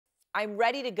I'm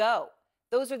ready to go.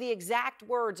 Those are the exact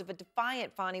words of a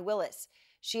defiant Fani Willis.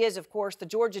 She is, of course, the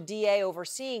Georgia DA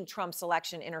overseeing Trump's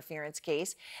election interference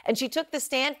case, and she took the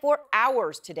stand for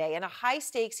hours today in a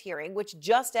high-stakes hearing which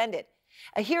just ended,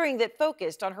 a hearing that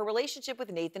focused on her relationship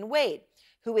with Nathan Wade,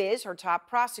 who is her top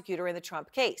prosecutor in the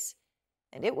Trump case.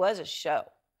 And it was a show.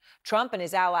 Trump and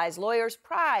his allies' lawyers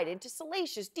pried into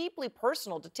salacious, deeply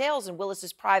personal details in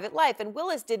Willis's private life, and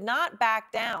Willis did not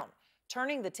back down,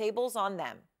 turning the tables on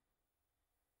them.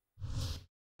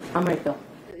 I'm ready to go.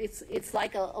 It's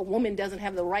like a woman doesn't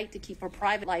have the right to keep her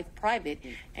private life private.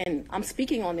 And I'm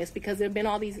speaking on this because there have been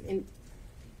all these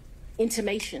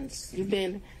intimations. You've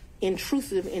been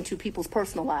intrusive into people's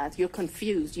personal lives. You're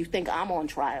confused. You think I'm on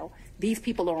trial. These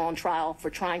people are on trial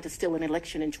for trying to steal an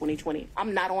election in 2020.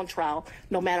 I'm not on trial,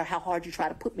 no matter how hard you try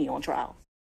to put me on trial.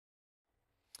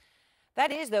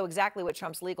 That is, though, exactly what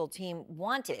Trump's legal team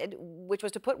wanted, which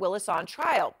was to put Willis on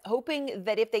trial, hoping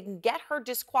that if they can get her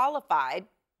disqualified,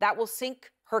 that will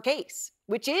sink her case,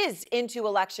 which is into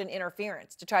election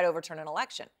interference to try to overturn an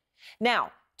election.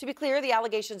 Now, to be clear, the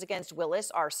allegations against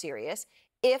Willis are serious.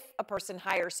 If a person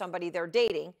hires somebody they're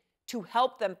dating to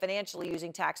help them financially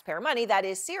using taxpayer money, that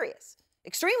is serious,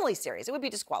 extremely serious. It would be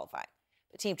disqualified.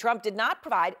 But Team Trump did not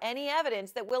provide any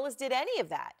evidence that Willis did any of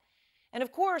that. And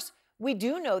of course, we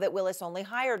do know that Willis only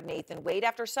hired Nathan Wade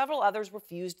after several others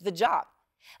refused the job.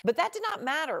 But that did not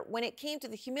matter when it came to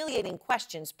the humiliating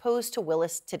questions posed to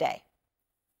Willis today.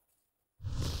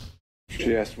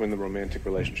 She asked when the romantic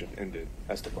relationship ended.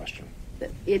 That's the question.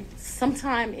 It's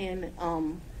sometime in,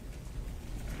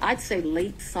 I'd say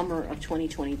late summer of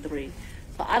 2023.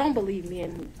 So I don't believe me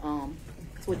in,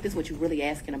 this is what you're really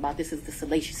asking about. This is the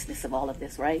salaciousness of all of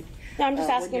this, right? No, I'm just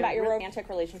asking about your romantic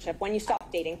relationship, when you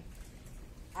stopped dating.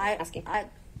 I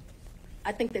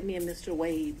think that me and Mr.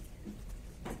 Wade,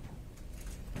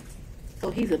 so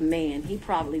he's a man, he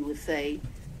probably would say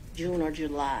June or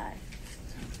July.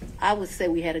 I would say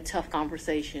we had a tough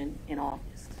conversation in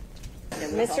August.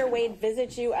 Mr. Wade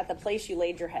visited you at the place you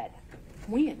laid your head.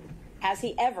 When? Has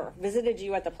he ever visited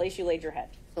you at the place you laid your head?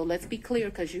 So let's be clear,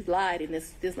 because you lied in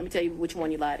this. Let me tell you which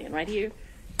one you lied in. Right here.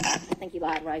 I think you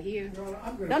lied right here.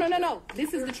 No.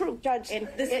 This is the truth, Judge. And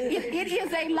it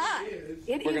is a lie.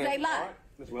 It is a lie.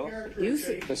 Ms. Willis?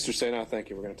 Mr. Sena, thank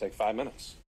you. We're going to take 5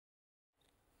 minutes.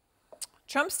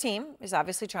 Trump's team is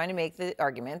obviously trying to make the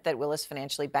argument that Willis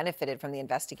financially benefited from the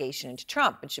investigation into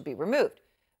Trump and should be removed.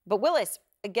 But Willis,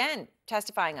 again,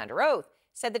 testifying under oath,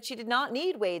 said that she did not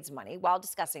need Wade's money while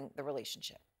discussing the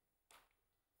relationship.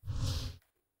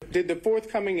 Did the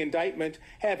forthcoming indictment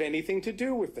have anything to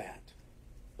do with that?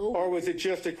 Ooh. Or was it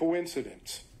just a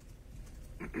coincidence?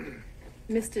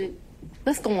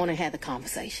 Let's go on and have the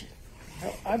conversation.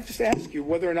 I'm just asking you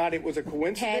whether or not it was a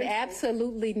coincidence. Had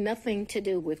absolutely nothing to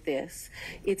do with this.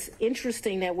 It's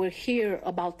interesting that we're here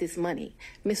about this money.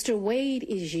 Mr. Wade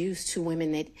is used to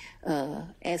women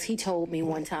that, as he told me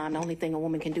one time, the only thing a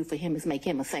woman can do for him is make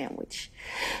him a sandwich.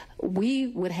 We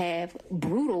would have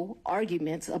brutal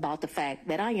arguments about the fact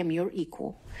that I am your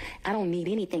equal. I don't need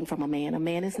anything from a man. A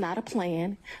man is not a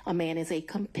plan. A man is a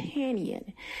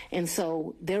companion. And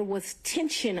so there was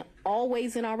tension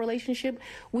always in our relationship,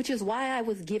 which is why I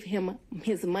would give him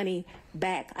his money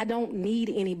back. I don't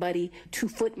need anybody to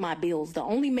foot my bills. The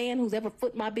only man who's ever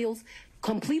foot my bills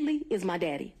completely is my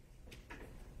daddy.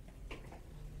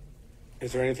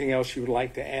 Is there anything else you would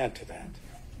like to add to that?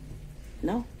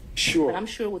 No. Sure. But I'm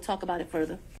sure we'll talk about it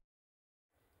further.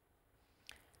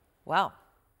 Well,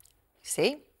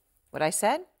 see what I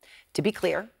said? To be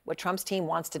clear, what Trump's team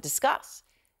wants to discuss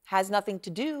has nothing to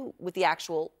do with the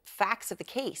actual facts of the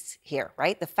case here,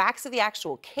 right? The facts of the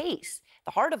actual case,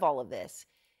 the heart of all of this,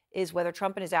 is whether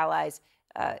Trump and his allies,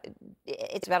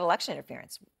 it's about election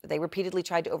interference. They repeatedly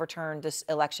tried to overturn this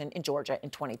election in Georgia in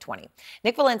 2020.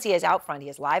 Nick Valencia is out front. He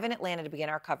is live in Atlanta to begin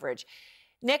our coverage.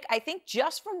 Nick, I think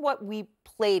just from what we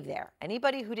played there,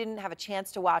 anybody who didn't have a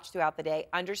chance to watch throughout the day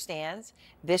understands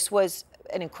this was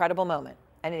an incredible moment.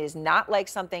 And it is not like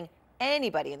something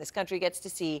anybody in this country gets to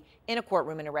see in a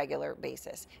courtroom on a regular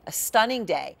basis. A stunning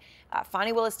day.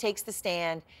 Fani Willis takes the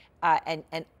stand,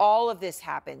 and all of this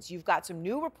happens. You've got some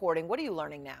new reporting. What are you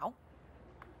learning now?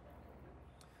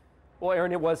 Well,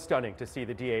 Erin, it was stunning to see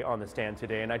the DA on the stand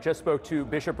today, and I just spoke to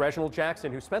Bishop Reginald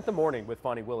Jackson, who spent the morning with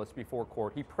Fani Willis before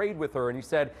court. He prayed with her, and he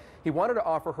said he wanted to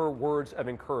offer her words of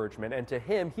encouragement, and to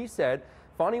him, he said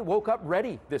Fani woke up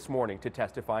ready this morning to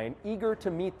testify and eager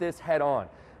to meet this head on.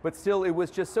 But still, it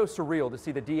was just so surreal to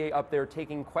see the DA up there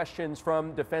taking questions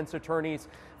from defense attorneys.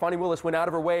 Fani Willis went out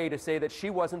of her way to say that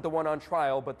she wasn't the one on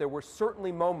trial, but there were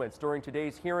certainly moments during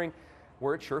today's hearing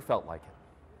where it sure felt like it.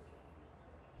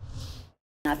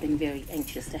 I've been very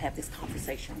anxious to have this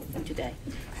conversation with you today,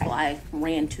 so I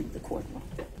ran to the courtroom.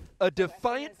 A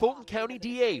defiant Fulton County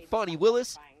DA, Fani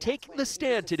Willis, taking the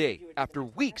stand today after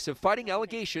weeks of fighting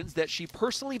allegations that she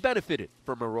personally benefited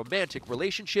from a romantic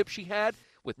relationship she had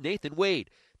with Nathan Wade,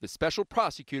 the special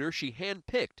prosecutor she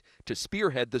handpicked to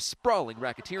spearhead the sprawling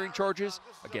racketeering charges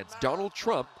against Donald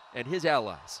Trump and his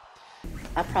allies.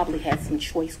 I probably had some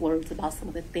choice words about some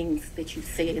of the things that you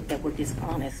said that were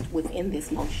dishonest within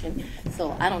this motion,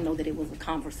 so I don't know that it was a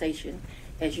conversation.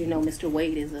 As you know, Mr.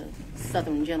 Wade is a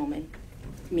Southern gentleman.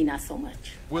 Me, not so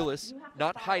much. Willis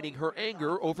not hiding her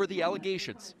anger over the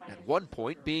allegations, at one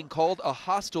point being called a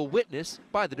hostile witness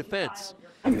by the defense.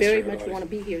 I very much want to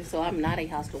be here, so I'm not a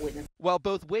hostile witness. While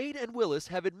both Wade and Willis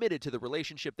have admitted to the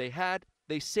relationship they had,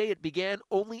 they say it began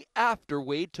only after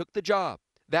Wade took the job.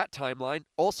 That timeline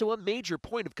also a major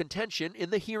point of contention in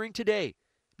the hearing today.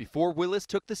 Before Willis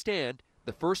took the stand,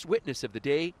 the first witness of the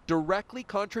day directly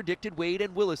contradicted Wade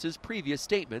and Willis's previous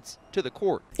statements to the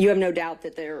court. You have no doubt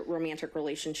that their romantic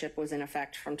relationship was in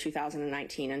effect from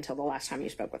 2019 until the last time you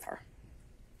spoke with her?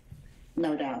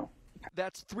 No doubt.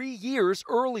 That's 3 years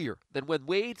earlier than when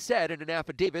Wade said in an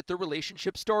affidavit the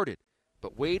relationship started.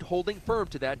 But Wade holding firm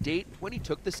to that date when he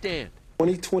took the stand.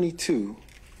 2022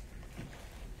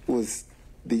 was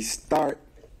the start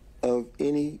of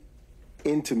any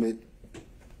intimate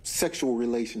sexual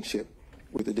relationship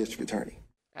with the district attorney.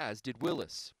 As did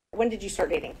Willis. When did you start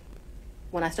dating?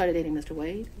 When I started dating Mr.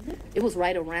 Wade, it was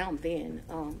right around then.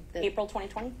 April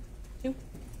 2022?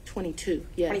 22,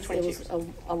 yes. 2022. It was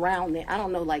around then. I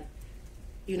don't know, like,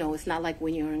 you know, it's not like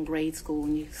when you're in grade school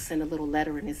and you send a little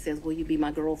letter and it says, will you be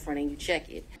my girlfriend, and you check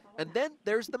it. And then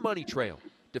there's the money trail.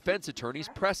 Defense attorneys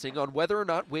pressing on whether or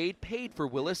not Wade paid for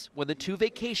Willis when the two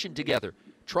vacationed together,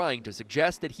 trying to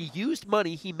suggest that he used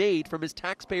money he made from his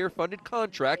taxpayer-funded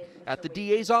contract at the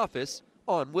DA's office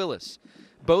on Willis.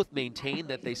 Both maintain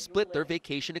that they split their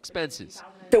vacation expenses.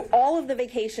 So all of the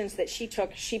vacations that she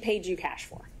took, she paid you cash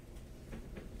for?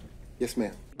 Yes,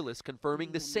 ma'am. Willis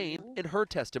confirming the same in her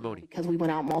testimony. Because we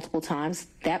went out multiple times,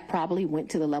 that probably went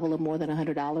to the level of more than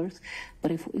 $100.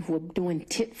 But if we're doing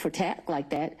tit for tat like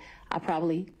that, I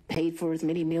probably paid for as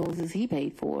many meals as he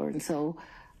paid for. And so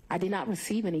I did not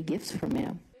receive any gifts from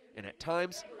him. And at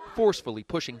times, forcefully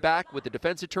pushing back with the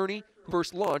defense attorney who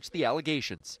first launched the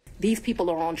allegations. These people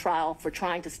are on trial for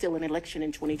trying to steal an election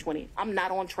in 2020. I'm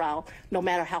not on trial, no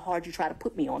matter how hard you try to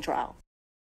put me on trial.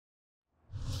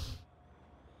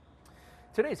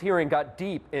 Today's hearing got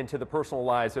deep into the personal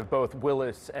lives of both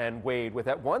Willis and Wade, with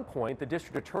at one point the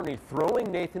district attorney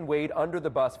throwing Nathan Wade under the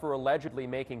bus for allegedly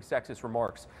making sexist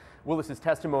remarks. Willis's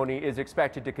testimony is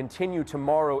expected to continue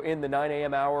tomorrow in the 9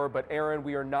 a.m. hour, but Erin,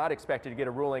 we are not expected to get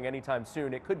a ruling anytime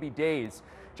soon. It could be days.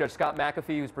 Judge Scott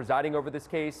McAfee, who's presiding over this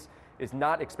case, is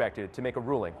not expected to make a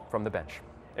ruling from the bench.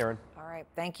 Erin. All right.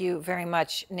 Thank you very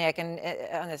much, Nick. And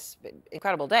on this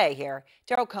incredible day here,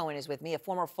 Darrell Cohen is with me, a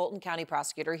former Fulton County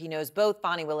prosecutor. He knows both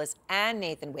Fani Willis and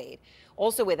Nathan Wade.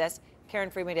 Also with us, Karen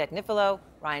Freeman-Nifilo,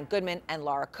 Ryan Goodman, and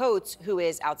Laura Coates, who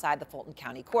is outside the Fulton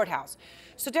County Courthouse.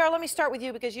 So, Darrell, let me start with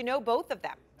you because you know both of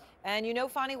them, and you know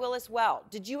Fani Willis well.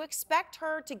 Did you expect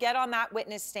her to get on that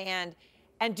witness stand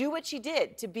and do what she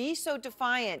did, to be so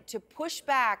defiant, to push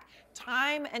back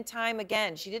time and time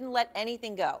again? She didn't let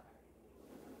anything go.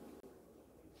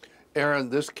 Erin,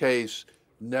 this case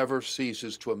never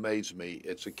ceases to amaze me.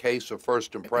 It's a case of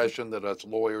first impression that us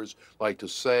lawyers like to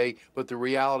say, but the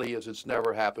reality is it's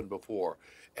never happened before.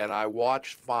 And I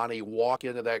watched Fani walk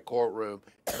into that courtroom,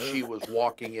 and she was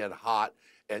walking in hot,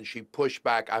 and she pushed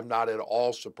back. I'm not at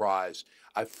all surprised.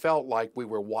 I felt like we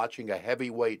were watching a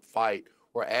heavyweight fight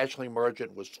where Ashley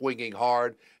Merchant was swinging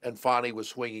hard and Fani was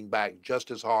swinging back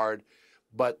just as hard.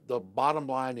 But the bottom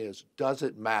line is, does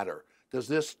it matter? Does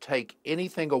this take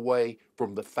anything away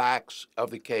from the facts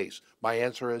of the case? My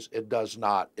answer is it does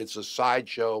not. It's a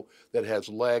sideshow that has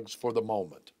legs for the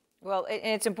moment. Well, and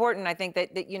it's important, I think,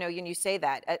 that you know, you say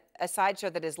that, a sideshow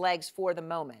that has legs for the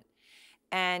moment.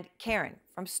 And Karen,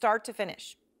 from start to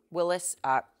finish, Willis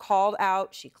called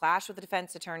out, she clashed with the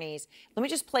defense attorneys. Let me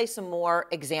just play some more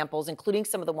examples, including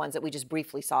some of the ones that we just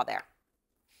briefly saw there.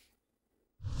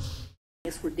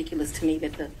 It's ridiculous to me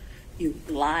that you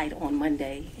lied on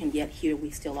Monday, and yet here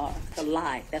we still are. The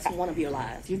lie, that's one of your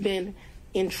lies. You've been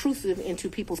intrusive into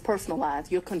people's personal lives.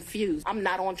 You're confused. I'm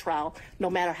not on trial, no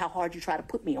matter how hard you try to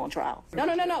put me on trial.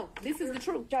 No. This is the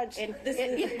truth, Judge. And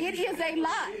it is a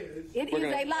lie. It is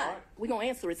a lie. We're going to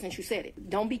answer it since you said it.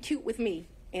 Don't be cute with me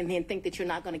and then think that you're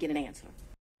not going to get an answer.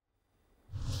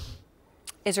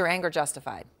 Is her anger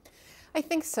justified? I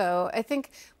think so. I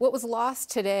think what was lost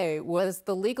today was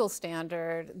the legal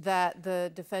standard that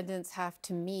the defendants have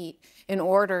to meet in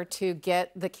order to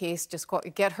get the case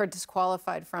get her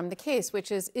disqualified from the case,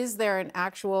 which is there an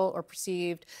actual or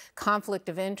perceived conflict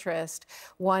of interest,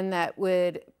 one that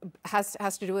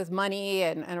has to do with money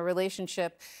and a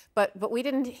relationship, but we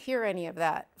didn't hear any of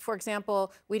that. For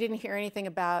example, we didn't hear anything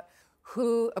about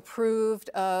who approved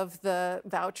of the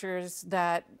vouchers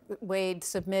that Wade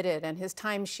submitted and his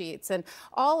timesheets and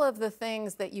all of the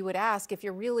things that you would ask if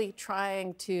you're really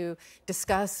trying to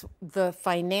discuss the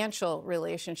financial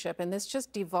relationship. And this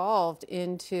just devolved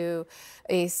into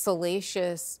a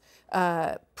salacious,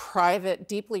 private,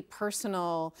 deeply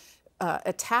personal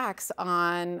attacks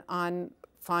on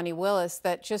Fani Willis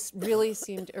that just really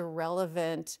seemed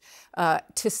irrelevant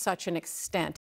to such an extent.